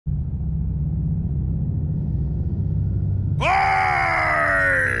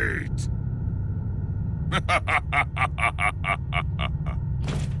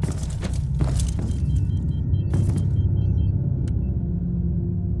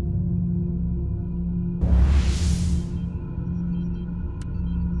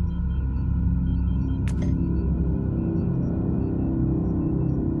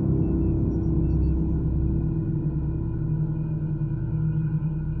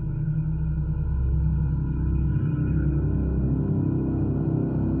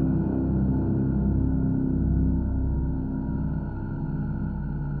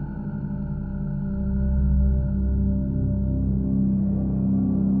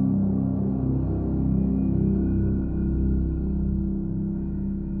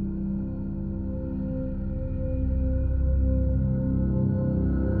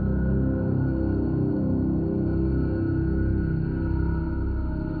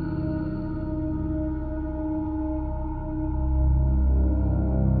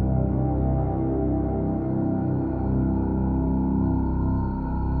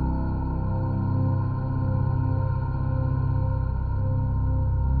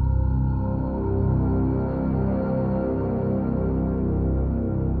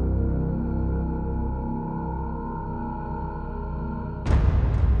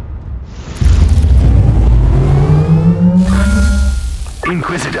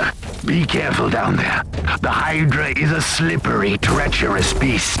Inquisitor, be careful down there. The Hydra is a slippery, treacherous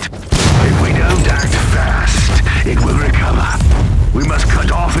beast. If we don't act fast, it will recover. We must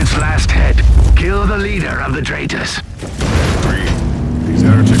cut off its last head. Kill the leader of the traitors. Agreed. These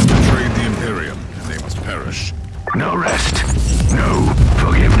heretics betrayed the Imperium, and they must perish. No rest. No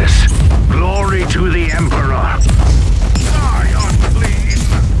forgiveness. Glory to the Emperor. Die, unclean!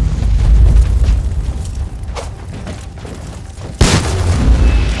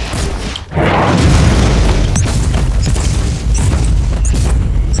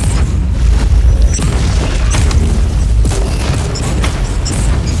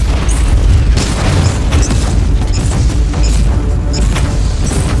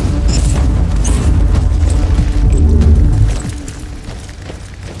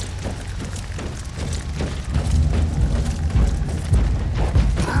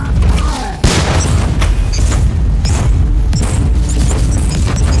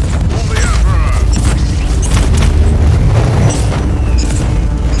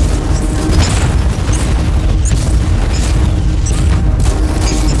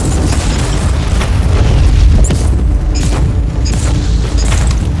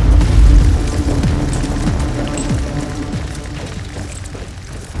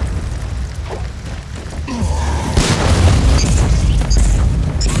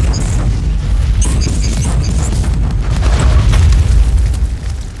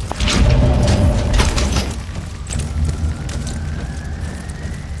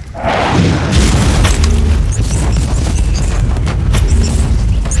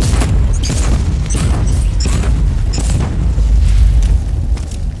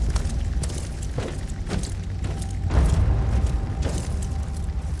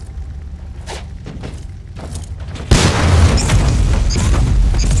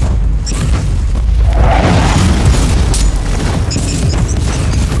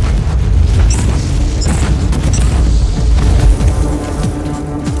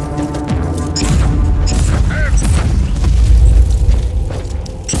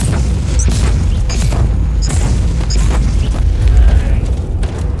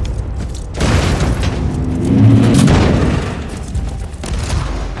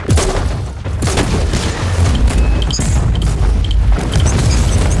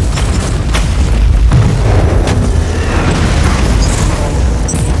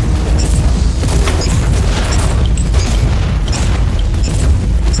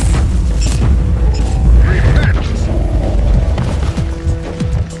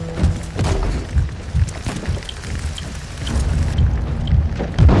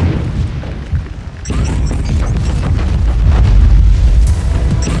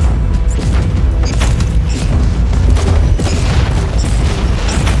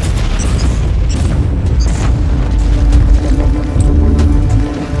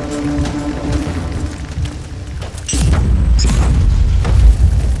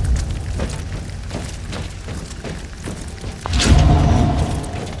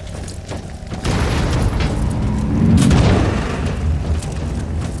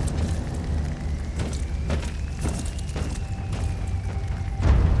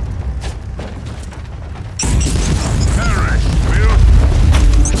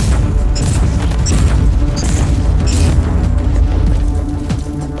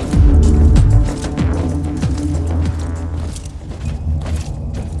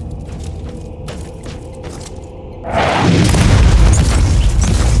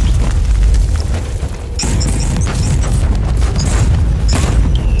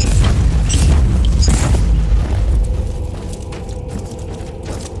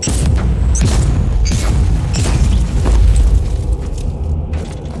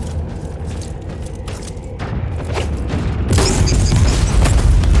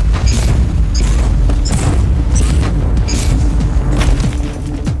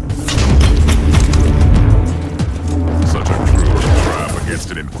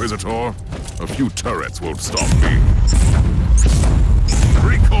 few turrets won't stop me.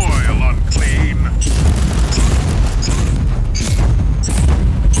 Recoil, unclean!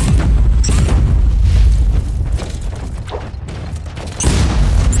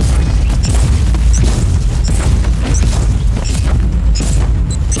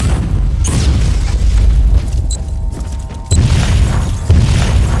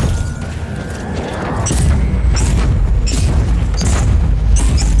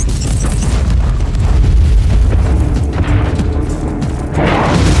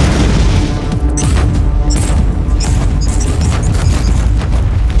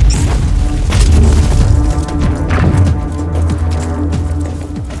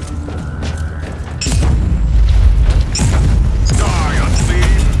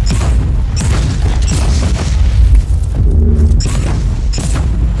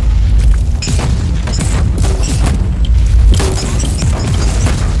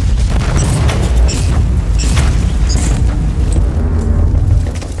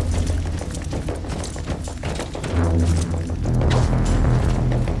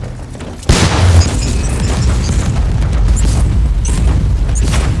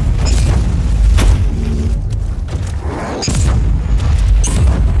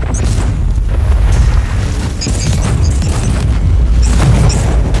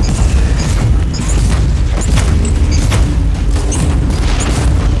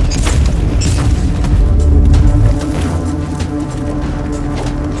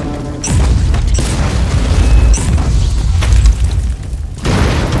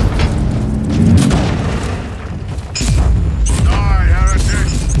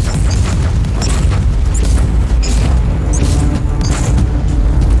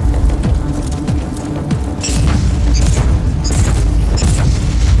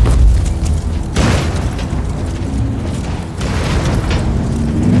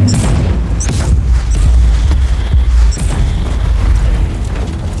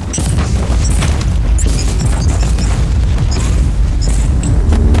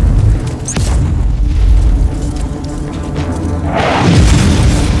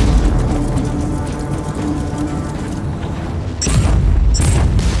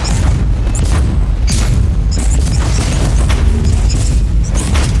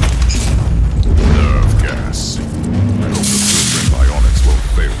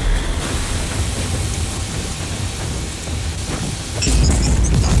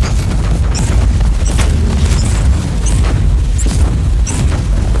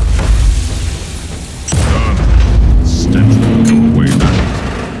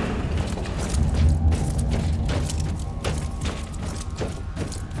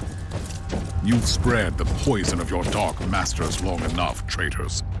 You've spread the poison of your dark masters long enough,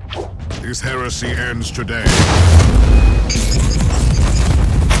 traitors. This heresy ends today.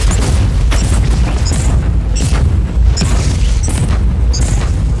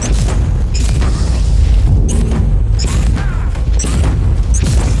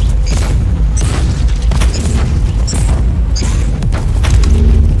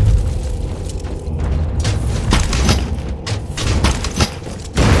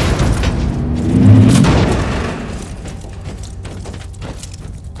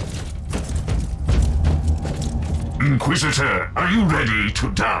 Inquisitor, are you ready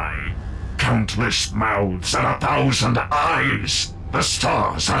to die? Countless mouths and 1,000 eyes. The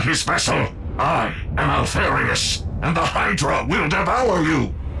stars are his vessel. I am Alfarius, and the Hydra will devour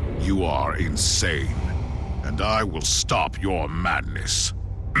you. You are insane, and I will stop your madness.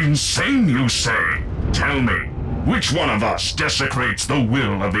 Insane, you say? Tell me, which one of us desecrates the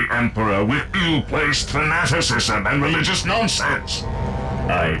will of the Emperor with ill-placed fanaticism and religious nonsense?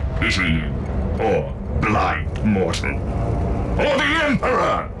 I pity you, poor blind mortal. For the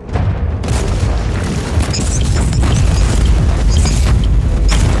Emperor!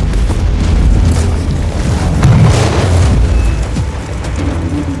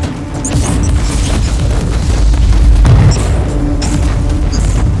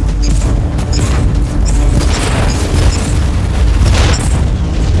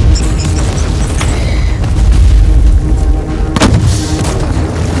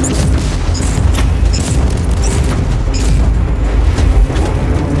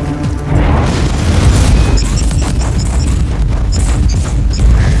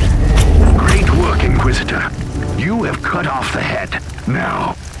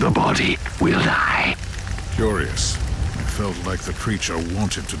 Now, the body will die. Curious. It felt like the creature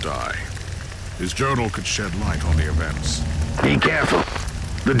wanted to die. His journal could shed light on the events. Be careful.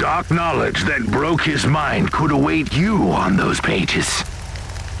 The dark knowledge that broke his mind could await you on those pages.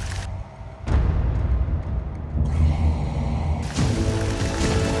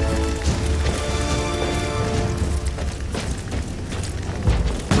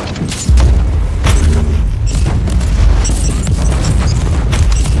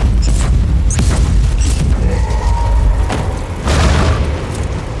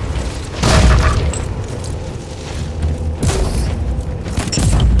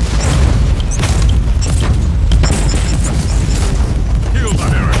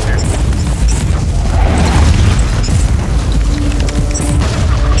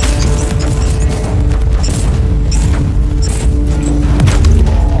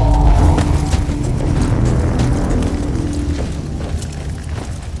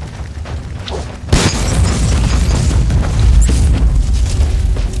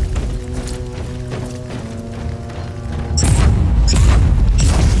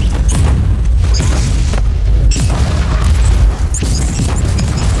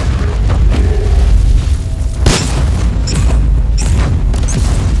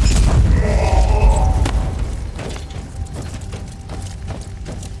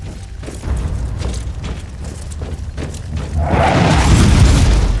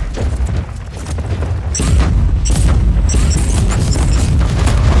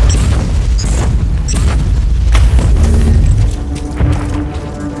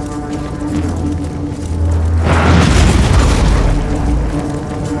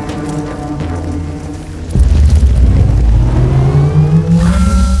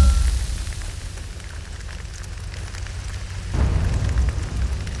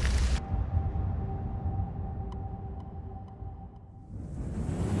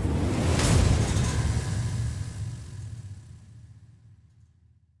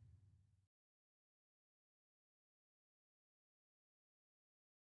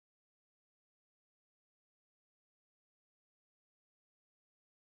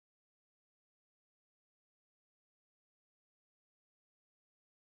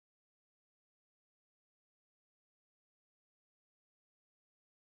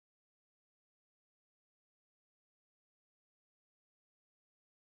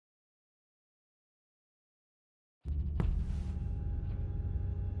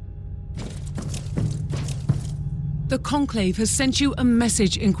 The Conclave has sent you a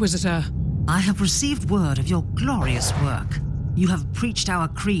message, Inquisitor. I have received word of your glorious work. You have preached our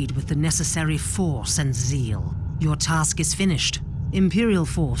creed with the necessary force and zeal. Your task is finished. Imperial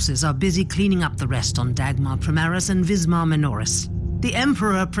forces are busy cleaning up the rest on Dagmar Primaris and Vismar Minoris. The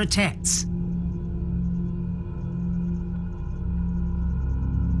Emperor protects.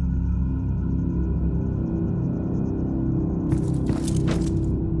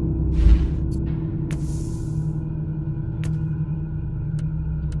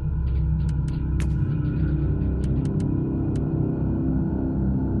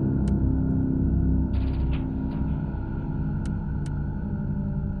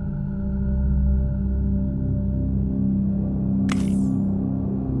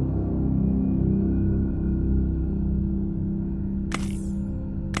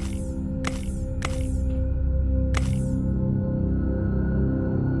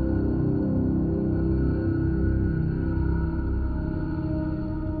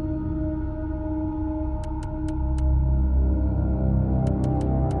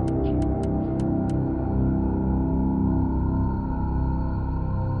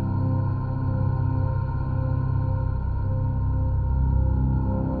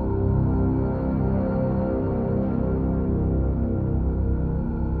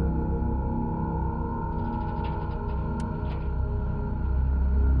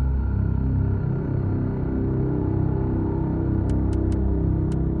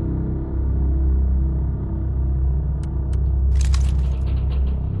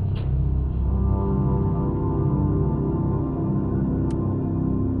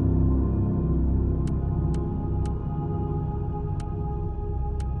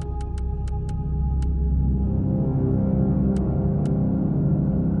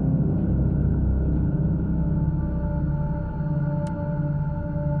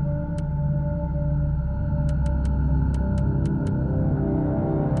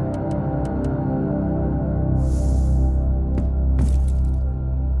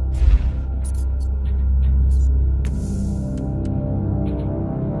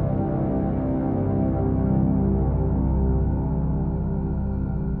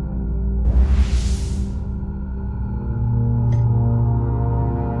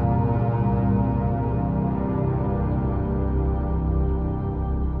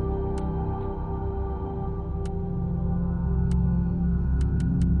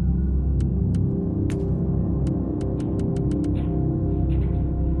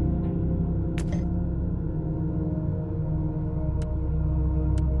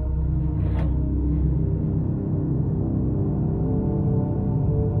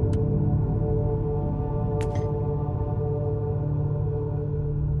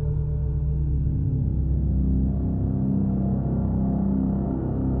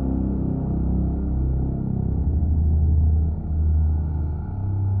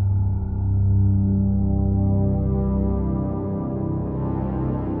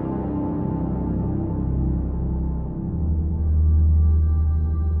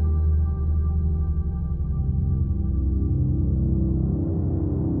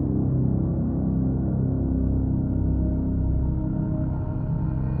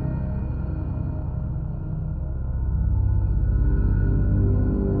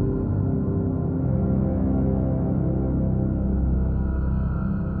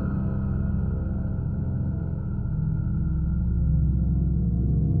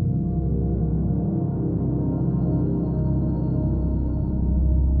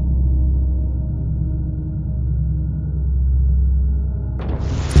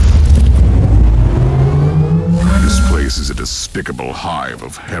 despicable hive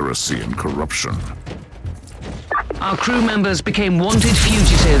of heresy and corruption. Our crew members became wanted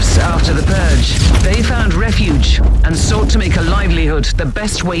fugitives after the purge. They found refuge and sought to make a livelihood the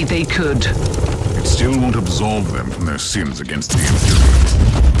best way they could. It still won't absolve them from their sins against the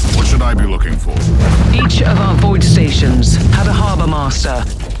Imperium. What should I be looking for? Each of our void stations had a harbor master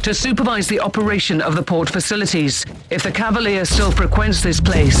to supervise the operation of the port facilities. If the Cavalier still frequents this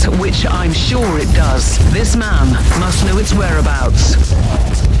place, which I'm sure it does, this man must know its whereabouts.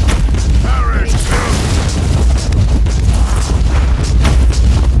 Perish!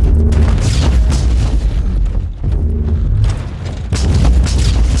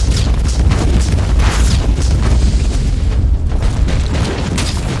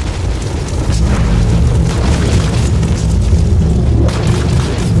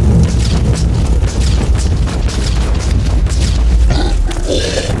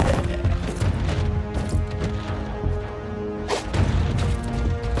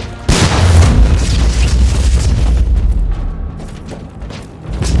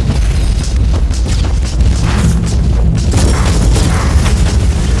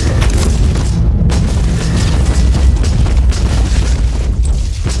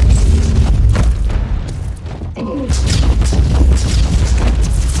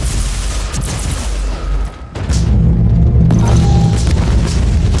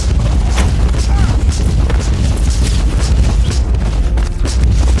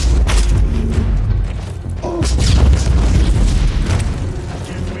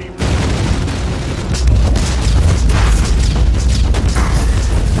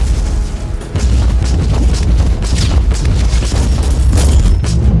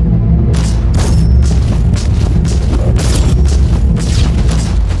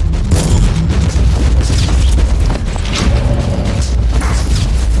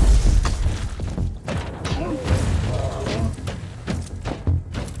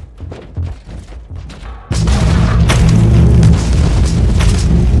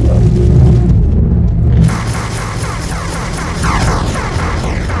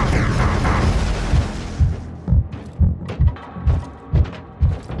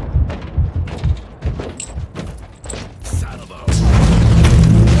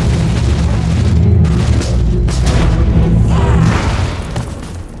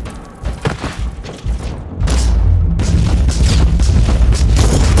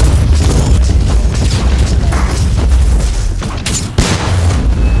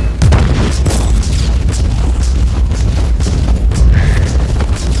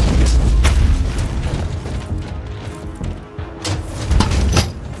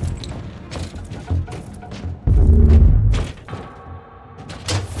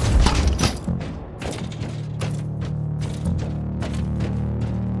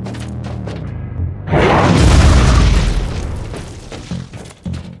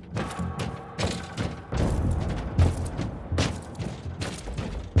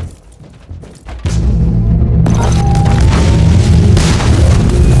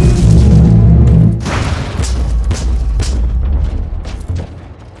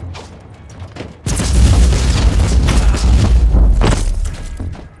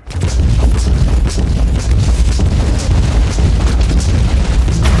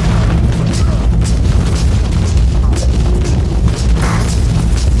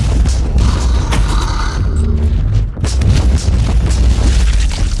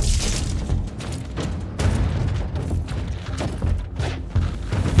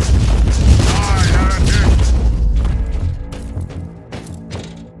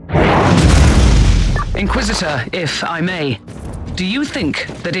 Inquisitor, if I may, do you think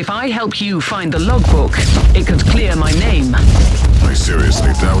that if I help you find the logbook, it could clear my name? I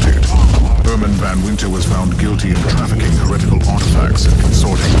seriously doubt it. Herman Van Winter was found guilty in trafficking heretical artifacts and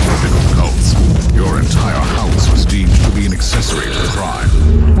consorting with mythical cults. Your entire house was deemed to be an accessory to the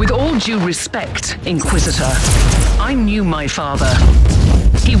crime. With all due respect, Inquisitor, I knew my father.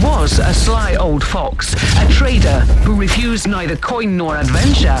 He was a sly old fox, a trader who refused neither coin nor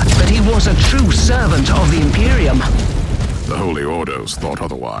adventure, but he was a true servant of the Imperium. The Holy Orders thought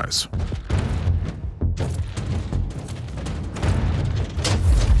otherwise.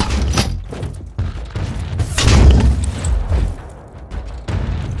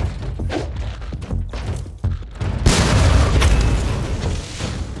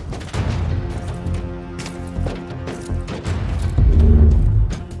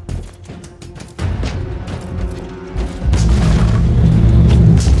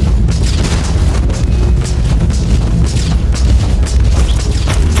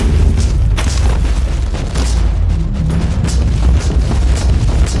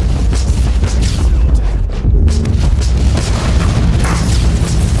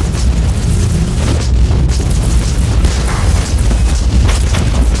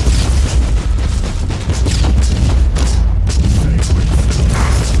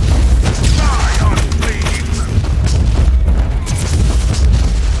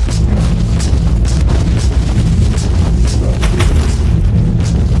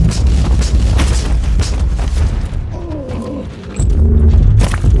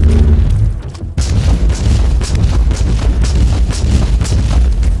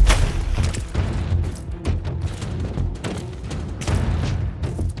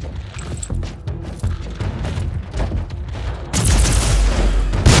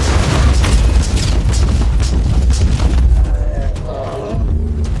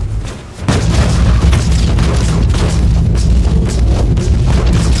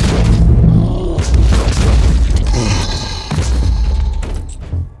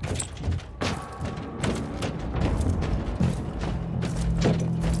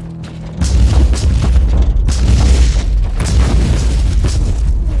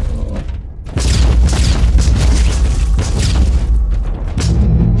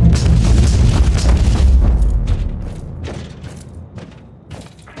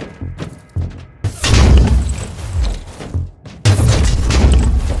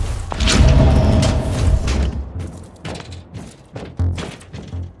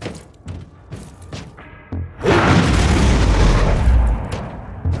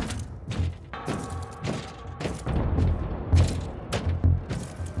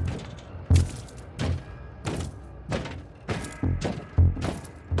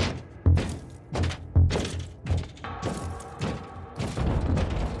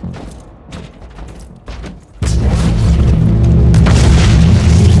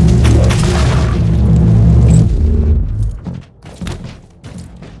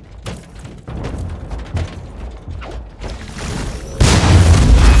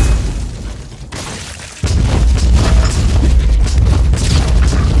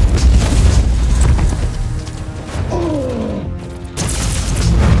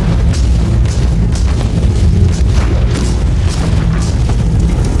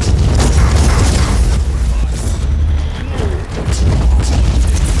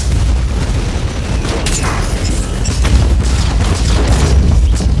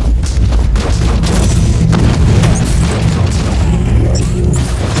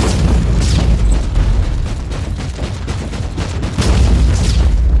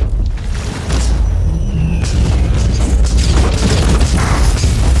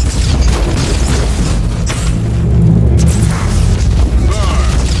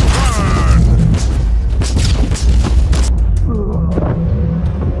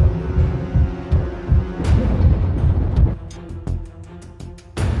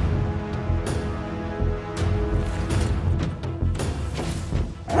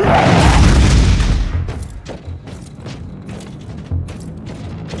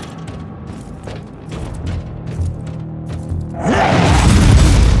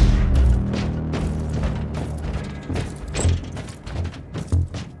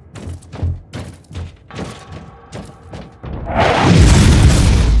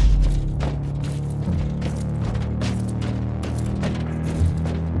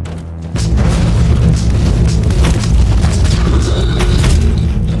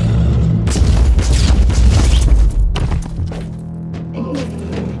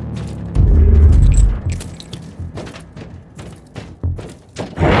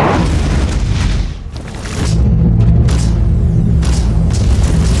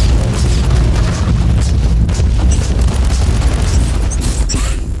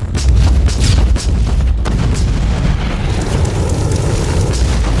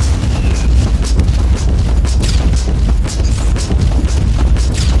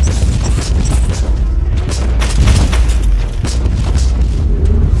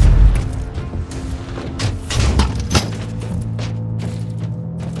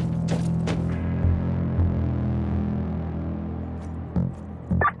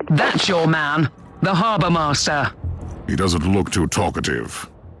 That's your man, the Harbour Master. He doesn't look too talkative.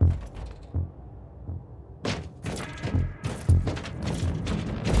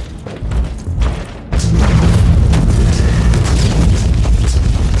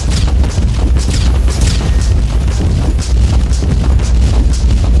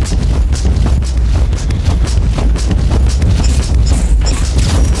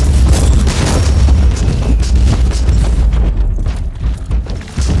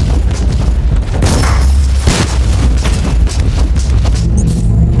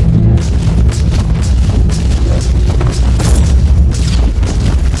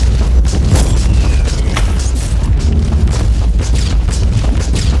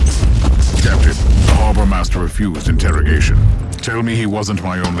 Refused interrogation. Tell me he wasn't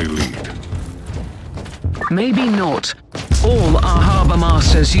my only lead. Maybe not. All our Harbour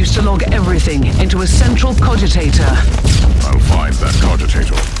Masters used to log everything into a central cogitator. I'll find that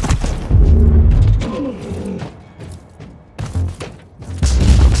cogitator.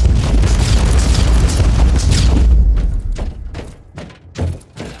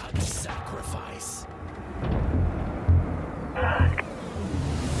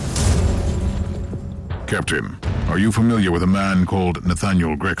 Captain, are you familiar with a man called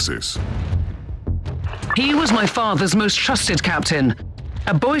Nathaniel Grexis? He was my father's most trusted captain.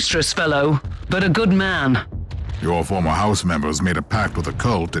 A boisterous fellow, but a good man. Your former house members made a pact with a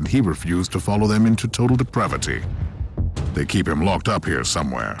cult and he refused to follow them into total depravity. They keep him locked up here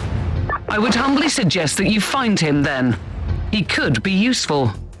somewhere. I would humbly suggest that you find him then. He could be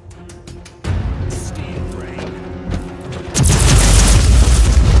useful.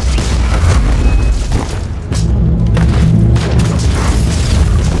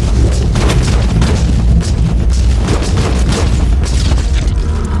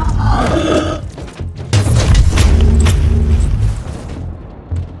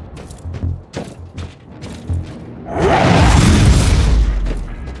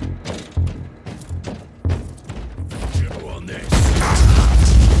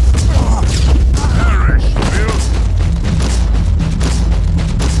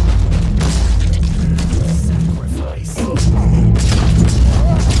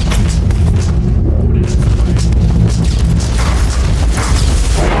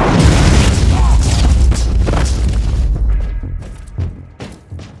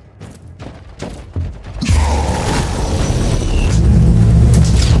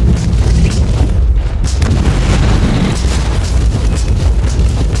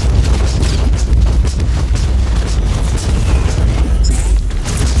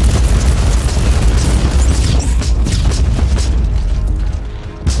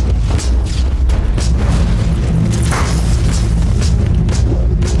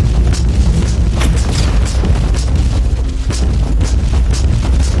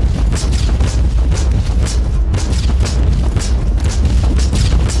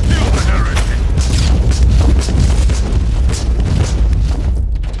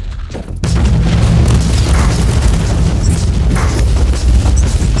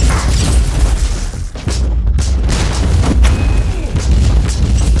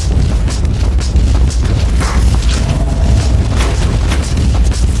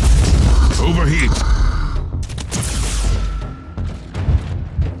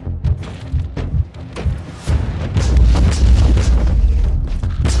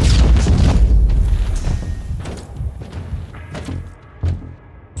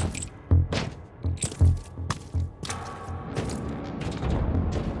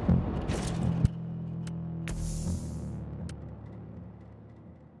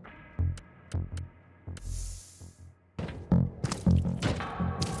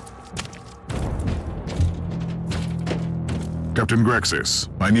 Captain Grexis,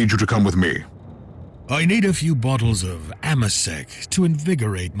 I need you to come with me. I need a few bottles of Amasec to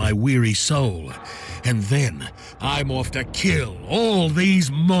invigorate my weary soul. And then I'm off to kill all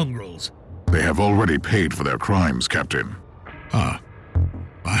these mongrels. They have already paid for their crimes, Captain. Ah,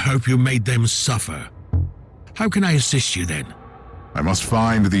 I hope you made them suffer. How can I assist you then? I must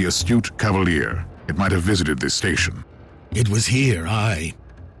find the astute Cavalier. It might have visited this station. It was here, aye.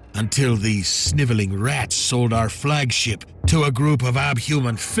 Until these sniveling rats sold our flagship to a group of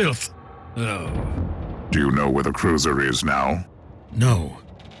abhuman filth. Oh. Do you know where the cruiser is now? No,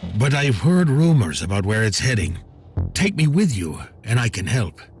 but I've heard rumors about where it's heading. Take me with you, and I can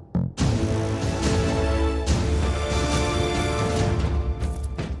help.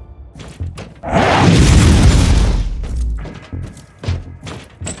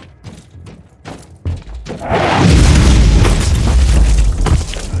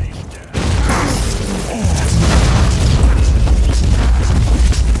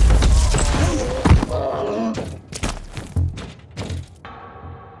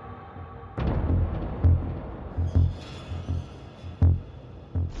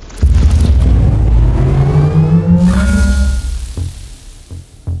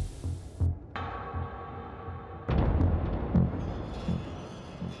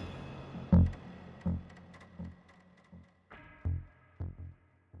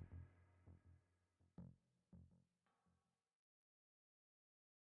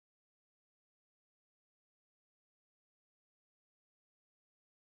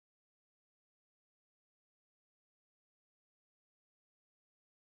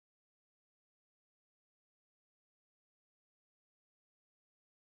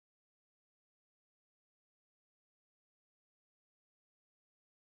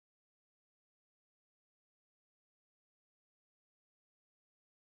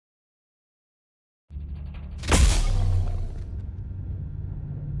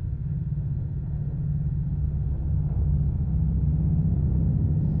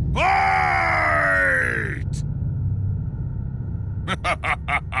 Fight!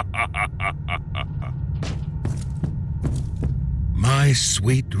 My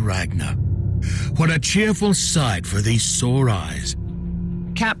sweet Ragnar. What a cheerful sight for these sore eyes.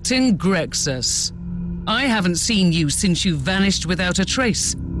 Captain Grexus, I haven't seen you since you vanished without a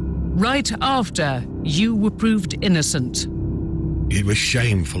trace. Right after you were proved innocent. It was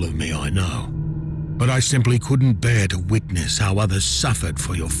shameful of me, I know. But I simply couldn't bear to witness how others suffered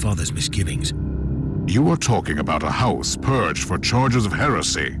for your father's misgivings. You are talking about a house purged for charges of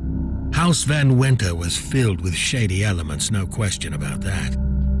heresy. House Van Winter was filled with shady elements, no question about that.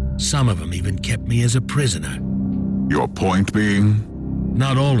 Some of them even kept me as a prisoner. Your point being?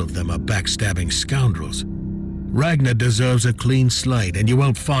 Not all of them are backstabbing scoundrels. Ragnar deserves a clean slate, and you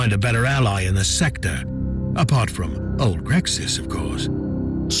won't find a better ally in the sector. Apart from old Grexus, of course.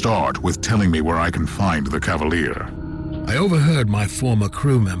 Start with telling me where I can find the Cavalier. I overheard my former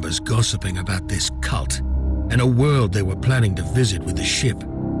crew members gossiping about this cult, and a world they were planning to visit with the ship.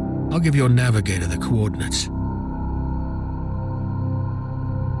 I'll give your navigator the coordinates.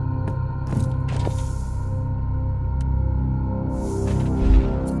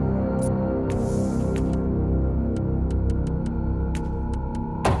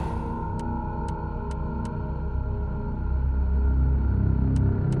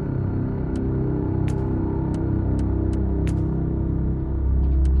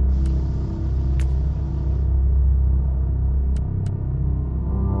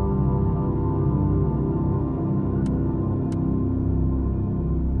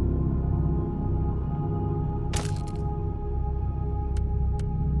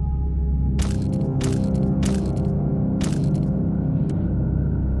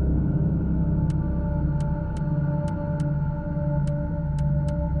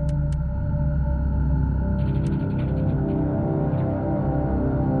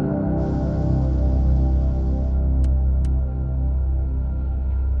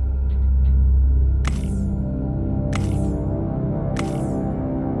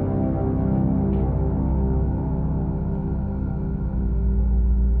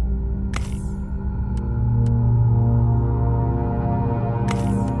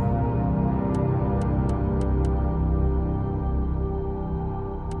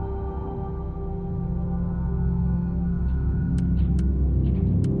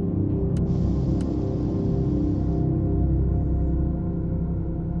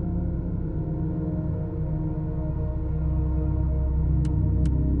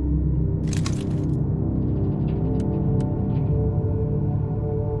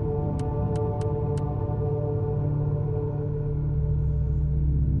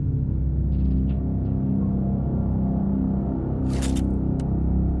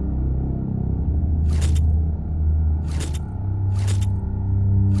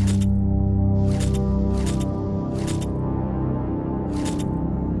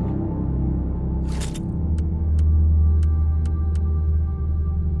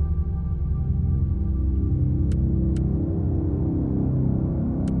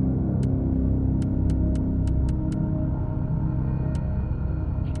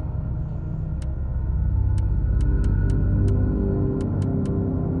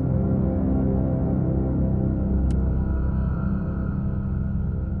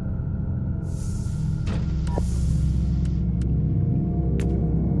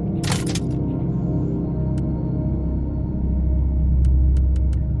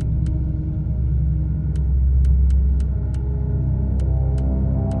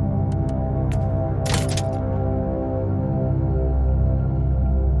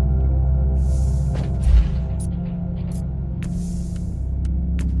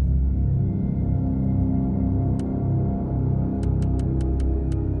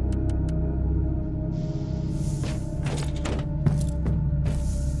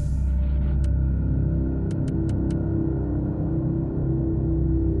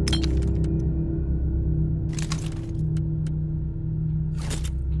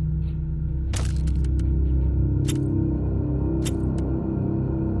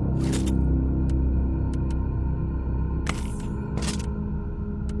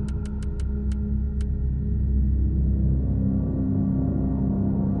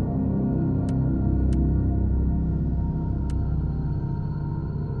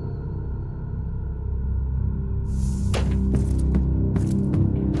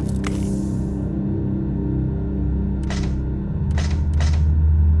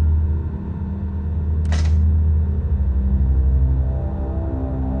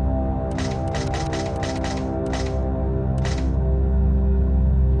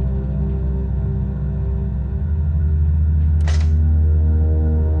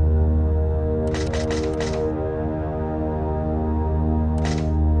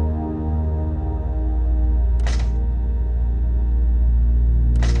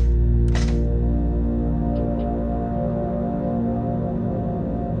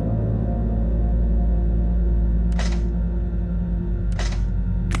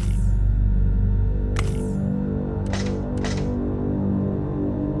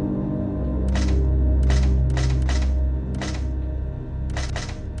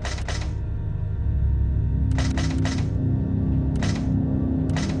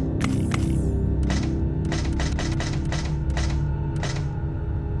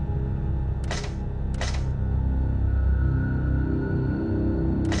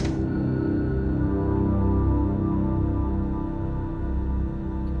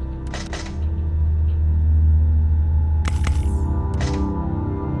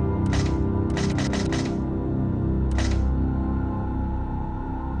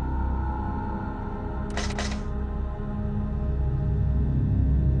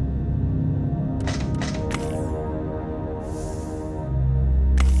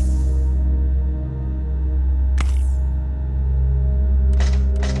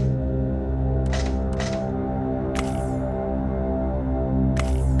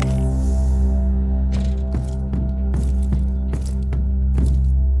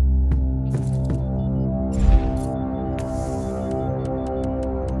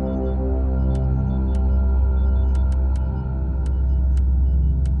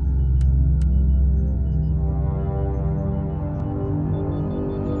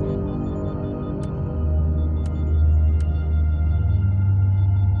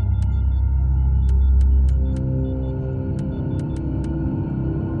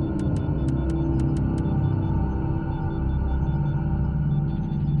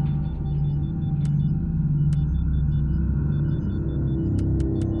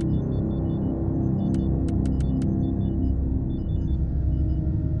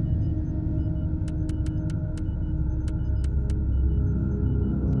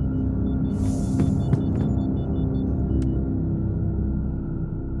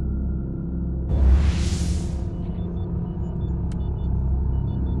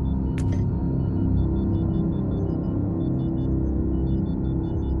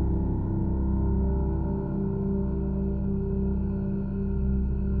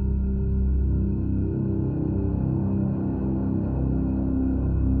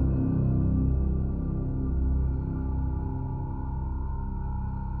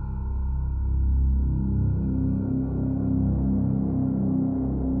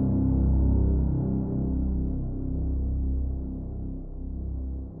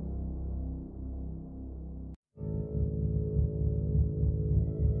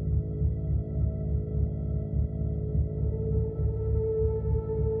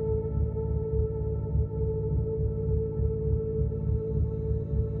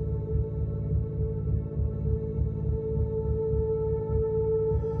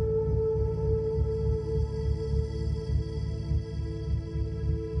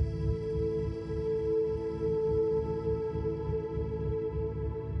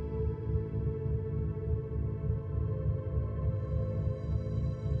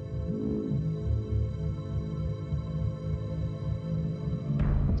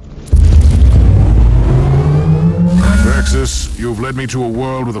 You've led me to a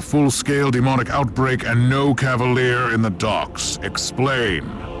world with a full-scale demonic outbreak and no Cavalier in the docks. Explain.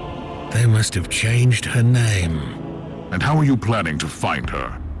 They must have changed her name. And how are you planning to find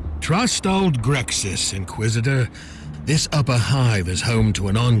her? Trust old Grexis, Inquisitor. This upper hive is home to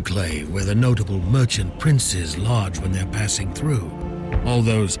an enclave where the notable merchant princes lodge when they're passing through. All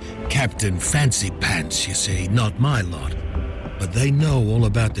those Captain Fancy Pants, you see, not my lot. But they know all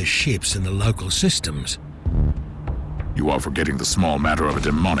about the ships in the local systems. You are forgetting the small matter of a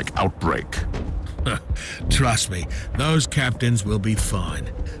demonic outbreak. Trust me, those captains will be fine.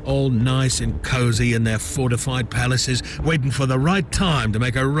 All nice and cozy in their fortified palaces, waiting for the right time to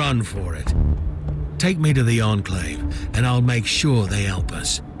make a run for it. Take me to the Enclave, and I'll make sure they help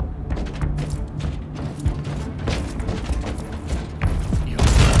us.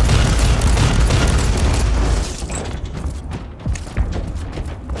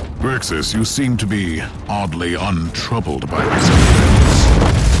 Grexis, you seem to be oddly untroubled by these events.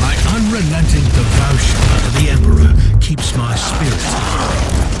 My unrelenting devotion to the Emperor keeps my spirits high.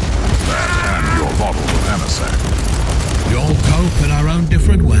 That and your bottle of Amisac. We all cope in our own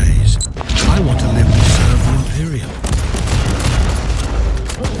different ways. I want to live to serve the Imperium.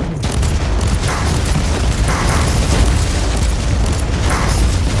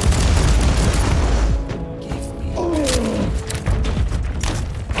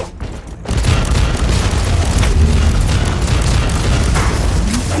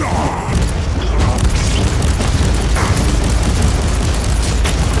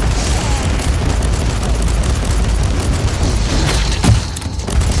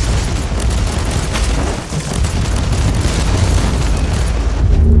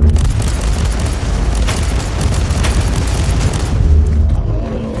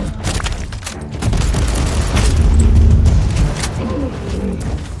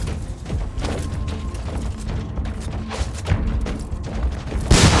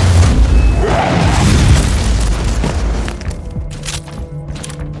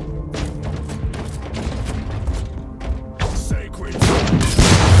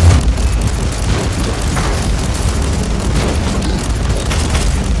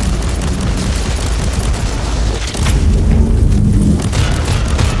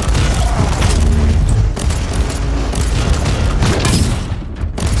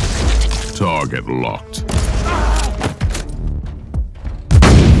 Target locked.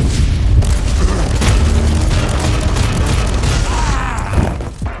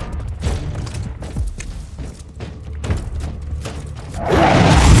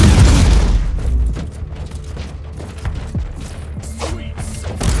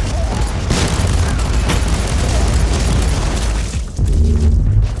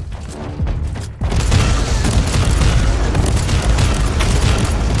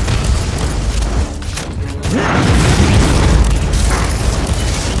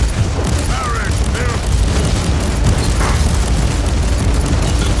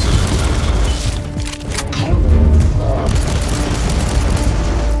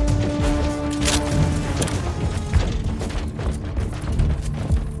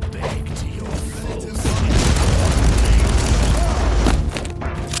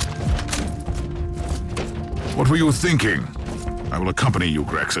 What were you thinking? I will accompany you,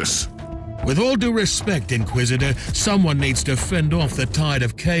 Grexis. With all due respect, Inquisitor, someone needs to fend off the tide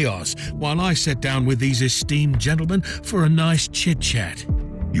of chaos while I sit down with these esteemed gentlemen for a nice chit-chat.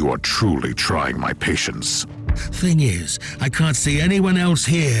 You are truly trying my patience. Thing is, I can't see anyone else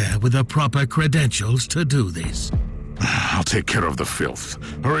here with the proper credentials to do this. I'll take care of the filth.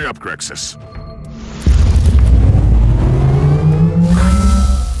 Hurry up, Grexis.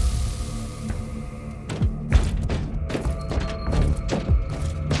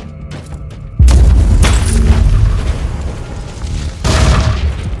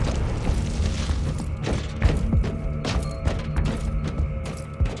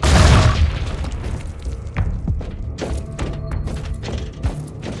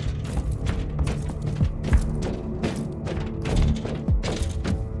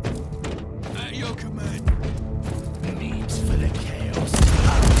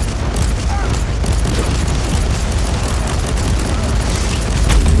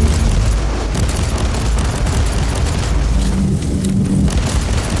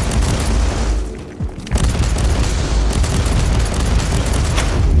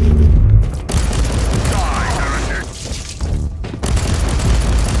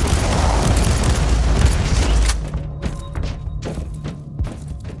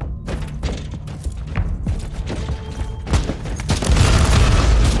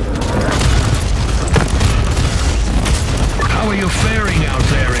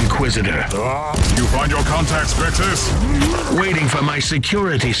 You Find your contacts, Grexus. Waiting for my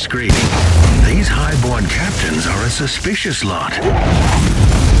security screening. These highborn captains are a suspicious lot.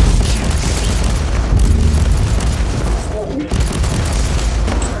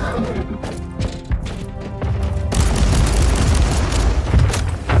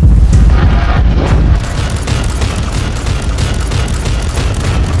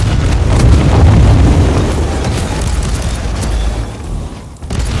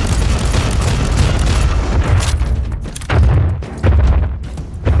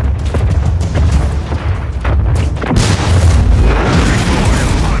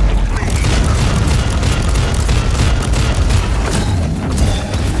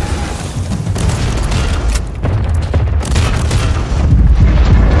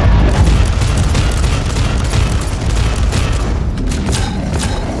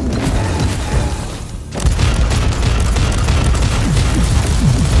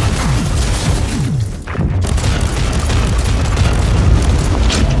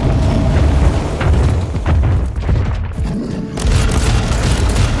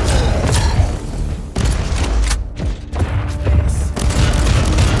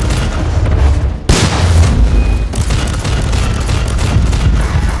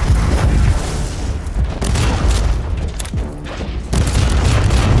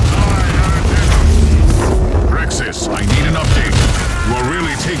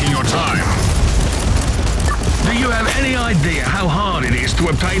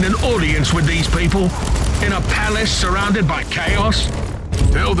 With these people in a palace surrounded by chaos?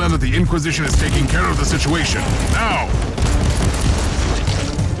 Tell them that the Inquisition is taking care of the situation. Now!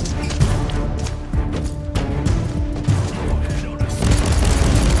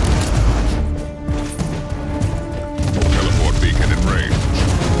 Teleport beacon in range.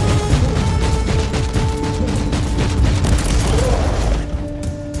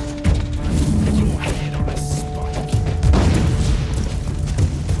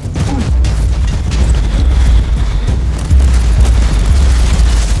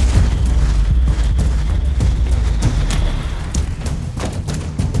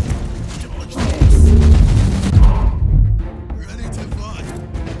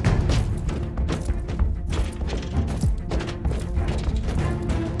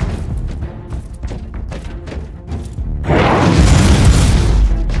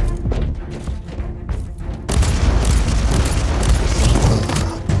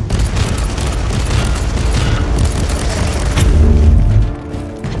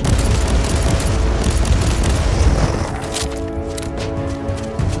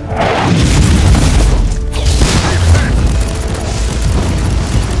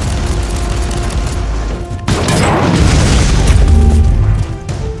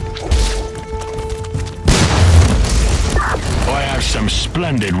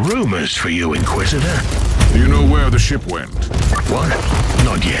 Splendid rumors for you, Inquisitor. Do you know where the ship went? What?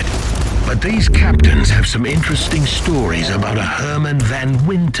 Not yet. But these captains have some interesting stories about a Herman van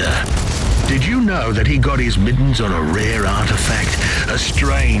Winter. Did you know that he got his middens on a rare artifact? A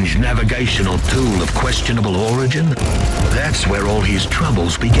strange navigational tool of questionable origin? That's where all his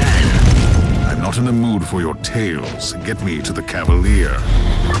troubles began. I'm not in the mood for your tales. Get me to the Cavalier.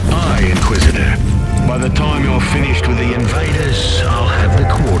 Aye, Inquisitor. By the time you're finished with the invaders, I'll have the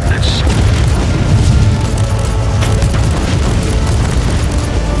coordinates.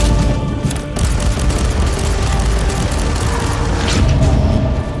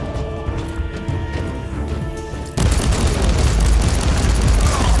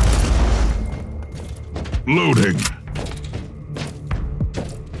 Loading.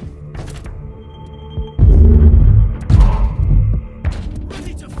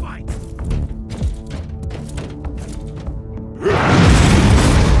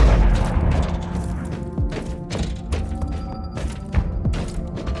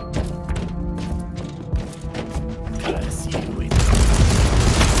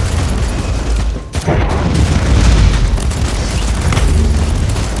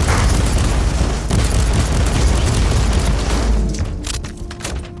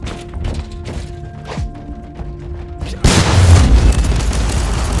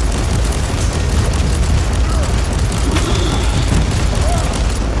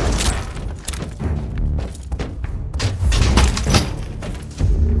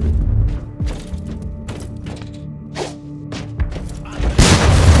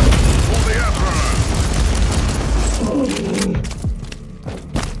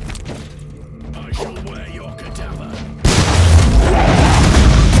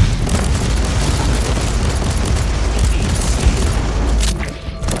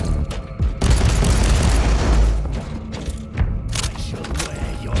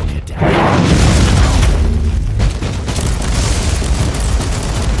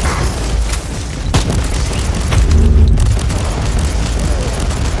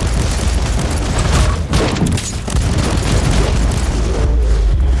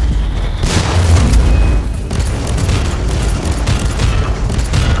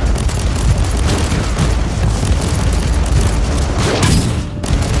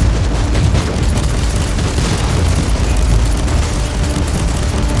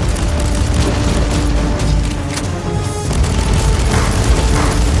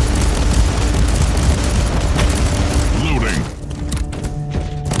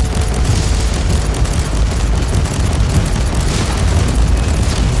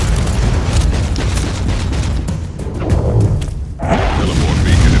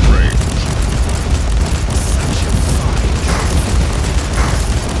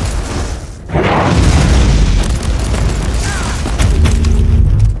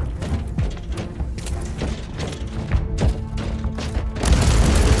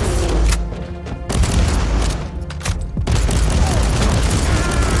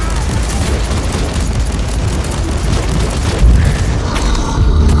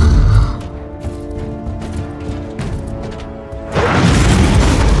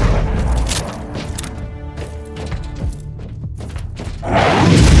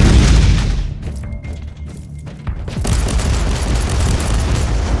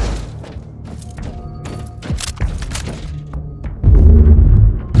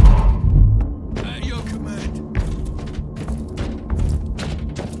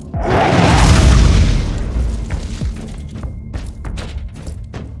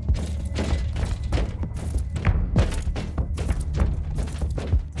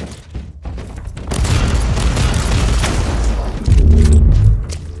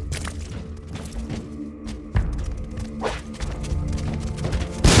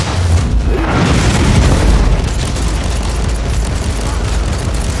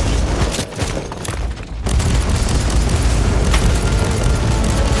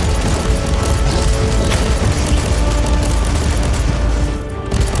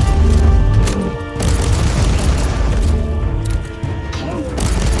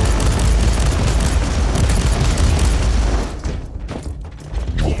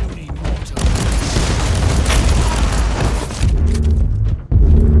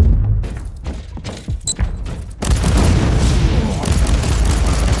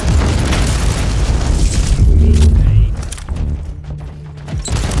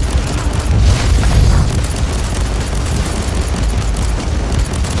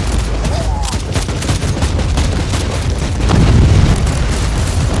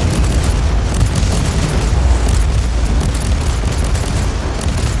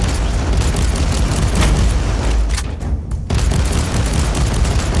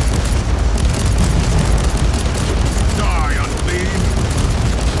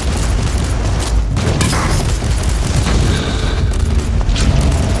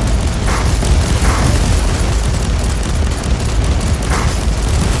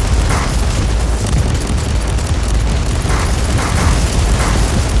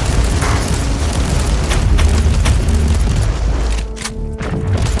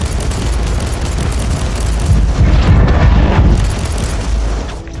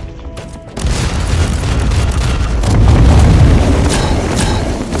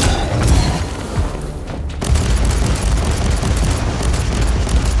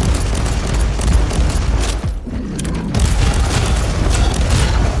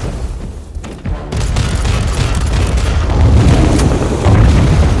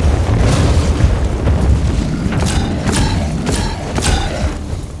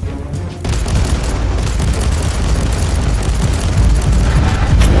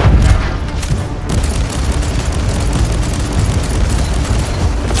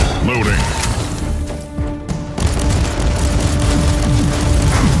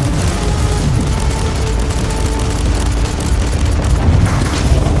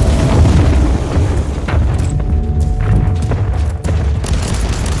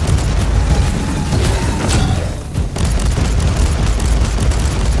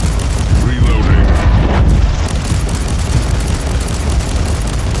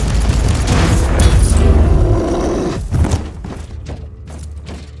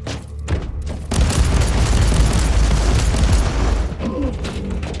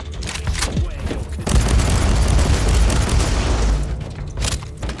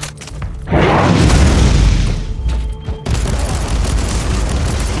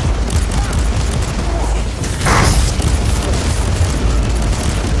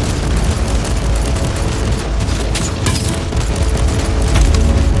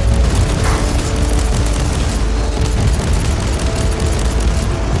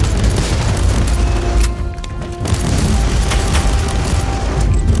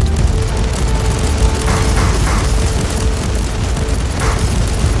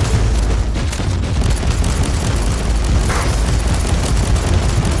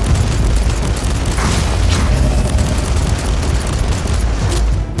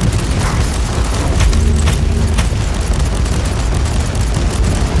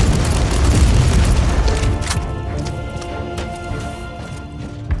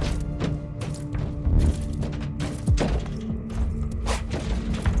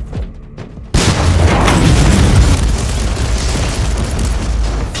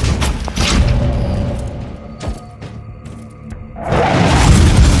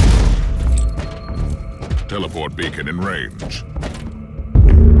 teleport beacon in range.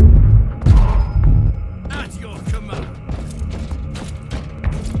 At your command.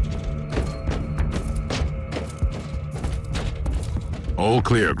 All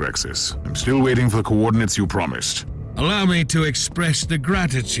clear, Grexis. I'm still waiting for the coordinates you promised. Allow me to express the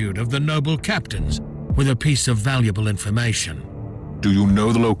gratitude of the noble captains with a piece of valuable information. Do you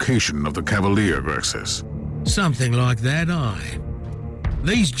know the location of the Cavalier, Grexis? Something like that, aye.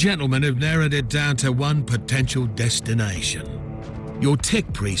 These gentlemen have narrowed it down to one potential destination. Your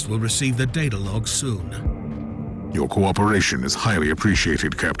tech priest will receive the data log soon. Your cooperation is highly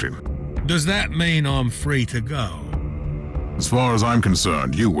appreciated, Captain. Does that mean I'm free to go? As far as I'm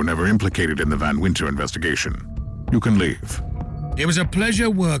concerned, you were never implicated in the Van Winter investigation. You can leave. It was a pleasure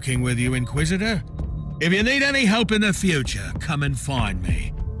working with you, Inquisitor. If you need any help in the future, come and find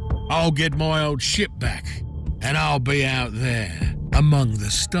me. I'll get my old ship back, and I'll be out there, among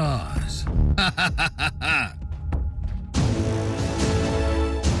the stars.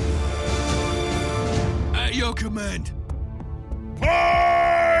 At your command.